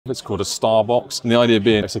It's called a Star Box, and the idea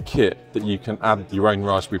being it's a kit that you can add your own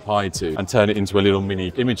Raspberry Pi to and turn it into a little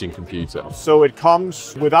mini imaging computer. So it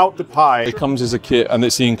comes without the Pi? It comes as a kit, and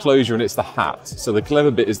it's the enclosure and it's the hat. So the clever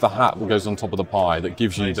bit is the hat that goes on top of the Pi that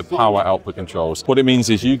gives you the power output controls. What it means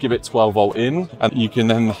is you give it 12 volt in, and you can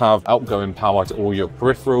then have outgoing power to all your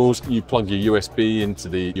peripherals. You plug your USB into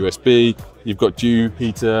the USB. You've got dew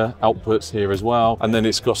heater outputs here as well, and then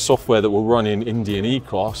it's got software that will run in Indian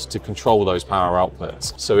eCross to control those power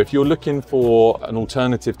outputs. So if you're looking for an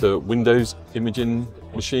alternative to Windows imaging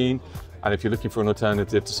machine, and if you're looking for an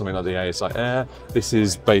alternative to something like the ASI Air, this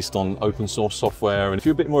is based on open source software. And if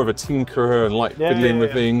you're a bit more of a tinkerer and like fiddling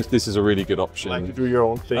with things, this is a really good option. Like to do your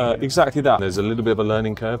own thing. Exactly that. There's a little bit of a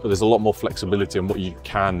learning curve, but there's a lot more flexibility on what you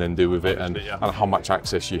can then do with it and how much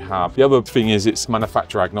access you have. The other thing is it's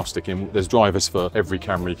manufacturer agnostic. There's drivers for every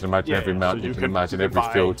camera. You can imagine every mount, so you can imagine every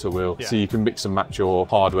filter wheel. So you can mix and match your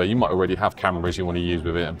hardware. You might already have cameras you want to use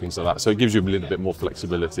with it and things like that. So it gives you a little bit more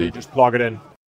flexibility. You just plug it in.